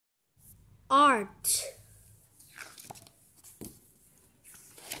Art.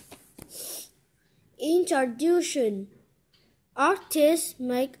 Introduction. Artists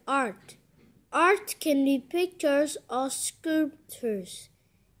make art. Art can be pictures or sculptures.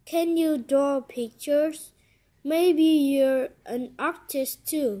 Can you draw pictures? Maybe you're an artist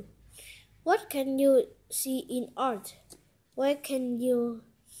too. What can you see in art? Where can you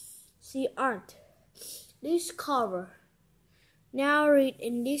see art? Discover. Now read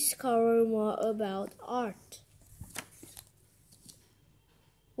and discover more about art.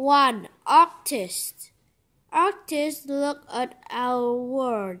 1. Artists. Artists look at our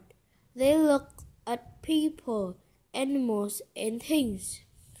world. They look at people, animals, and things.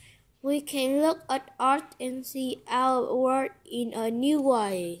 We can look at art and see our world in a new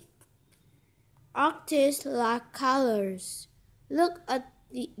way. Artists like colors. Look at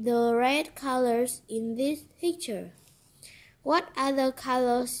the red colors in this picture. What other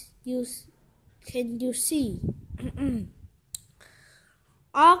colors can you see?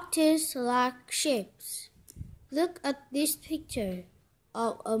 Artists like shapes. Look at this picture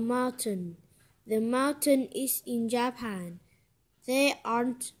of a mountain. The mountain is in Japan. There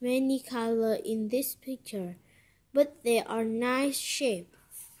aren't many colors in this picture, but they are nice shapes.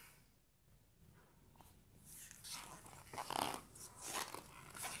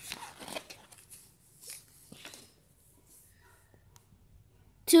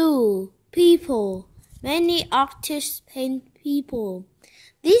 Two, people. Many artists paint people.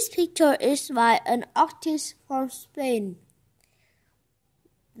 This picture is by an artist from Spain.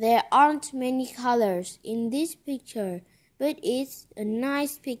 There aren't many colors in this picture, but it's a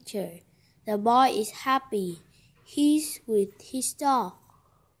nice picture. The boy is happy. He's with his dog.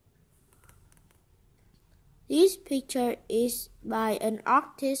 This picture is by an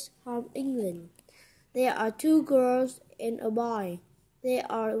artist from England. There are two girls and a boy. They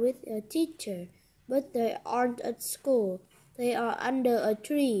are with a teacher, but they aren't at school. They are under a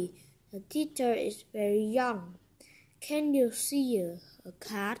tree. The teacher is very young. Can you see a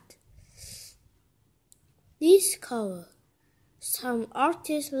cat? Discover. Some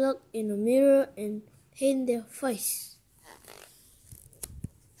artists look in a mirror and paint their face.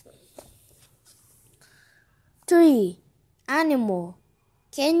 3. Animal.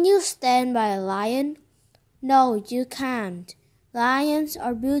 Can you stand by a lion? No, you can't. Lions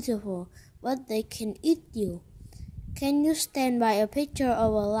are beautiful, but they can eat you. Can you stand by a picture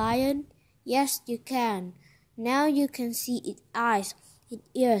of a lion? Yes, you can. Now you can see its eyes, its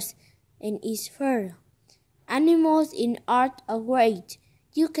ears, and its fur. Animals in art are great.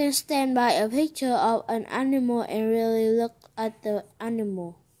 You can stand by a picture of an animal and really look at the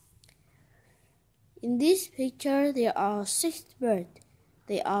animal. In this picture, there are 6 birds.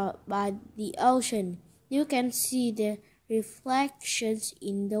 They are by the ocean. You can see the reflections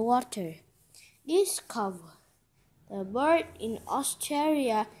in the water. Discover. The bird in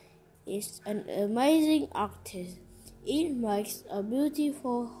Australia is an amazing artist. It makes a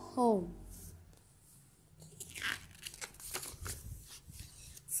beautiful home.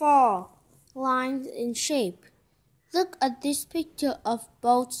 4. Lines and shape. Look at this picture of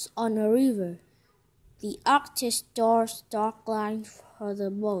boats on a river. The artist draws dark lines for the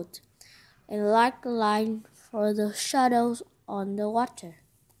boat and light lines for the shadows on the water.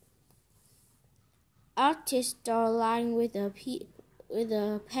 Artists draw lines with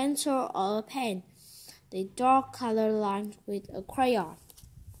a pencil or a pen. They draw color lines with a crayon.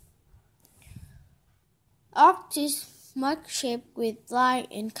 Artists make shape with light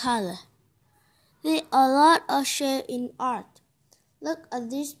and color. There are a lot of shapes in art. Look at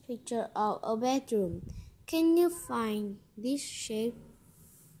this picture of a bedroom. Can you find this shape?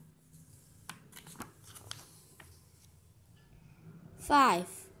 5.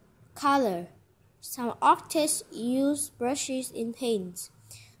 Color. Some artists use brushes and paints.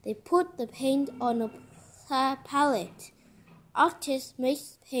 They put the paint on a palette. Artists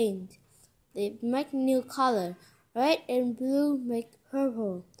mix paint. They make new color. Red and blue make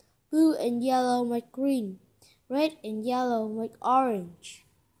purple. Blue and yellow make green. Red and yellow make orange.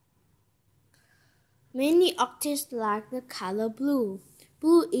 Many artists like the color blue.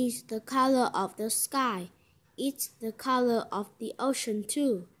 Blue is the color of the sky. It's the color of the ocean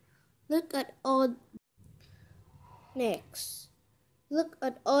too. Look at all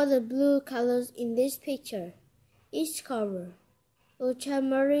the blue colors in this picture. Discover.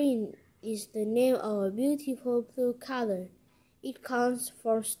 Ultramarine is the name of a beautiful blue color. It comes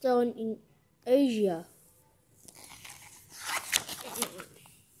from stone in Asia.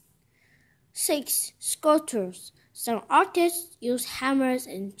 6. Sculptures. Some artists use hammers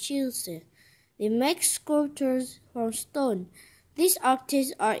and chisels. They make sculptures from stone. These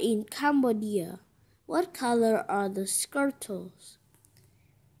artists are in Cambodia. What color are the sculptures?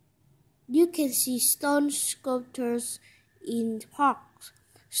 You can see stone sculptures in parks.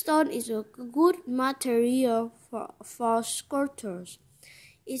 Stone is a good material for sculptures.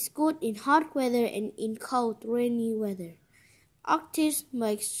 It's good in hot weather and in cold, rainy weather. Artists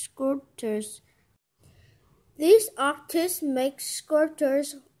make sculptures. These artists make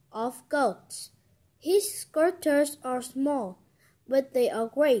sculptures of goats. His sculptures are small, but they are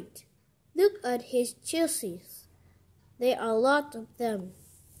great. Look at his chisels. There are a lot of them.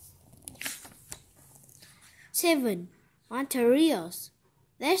 7. Materials.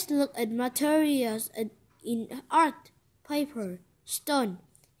 Let's look at materials in art, paper, stone,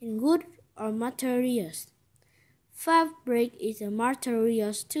 and wood or materials. Fabric is a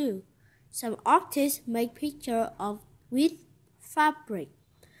material too. Some artists make pictures with fabric.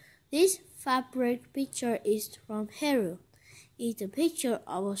 This fabric picture is from Hero. It's a picture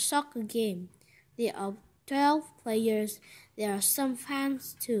of a soccer game. There are 12 players. There are some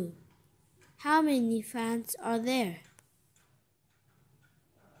fans too. How many fans are there?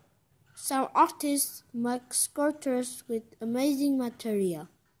 Some artists make sculptures with amazing material.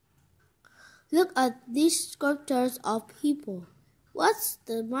 Look at these sculptures of people. What's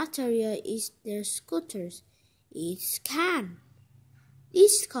the material is their sculptures? It's can.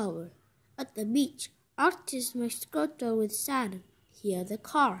 Discover. At the beach, artists make sculptures with sand. Here the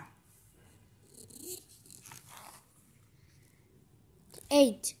car.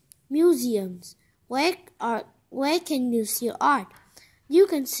 8. Museums. Where can you see art? You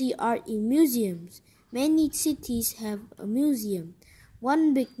can see art in museums. Many cities have a museum.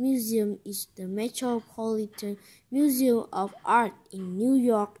 One big museum is the Metropolitan Museum of Art in New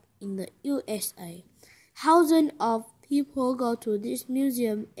York in the USA. Thousands of people go to this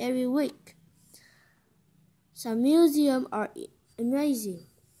museum every week. Some museums are amazing.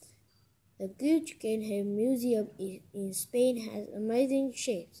 The Guggenheim Museum in Spain has amazing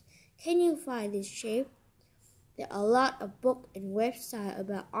shapes. Can you find this shape? There are a lot of books and websites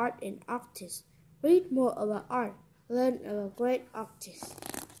about art and artists. Read more about art. Learn about great artists.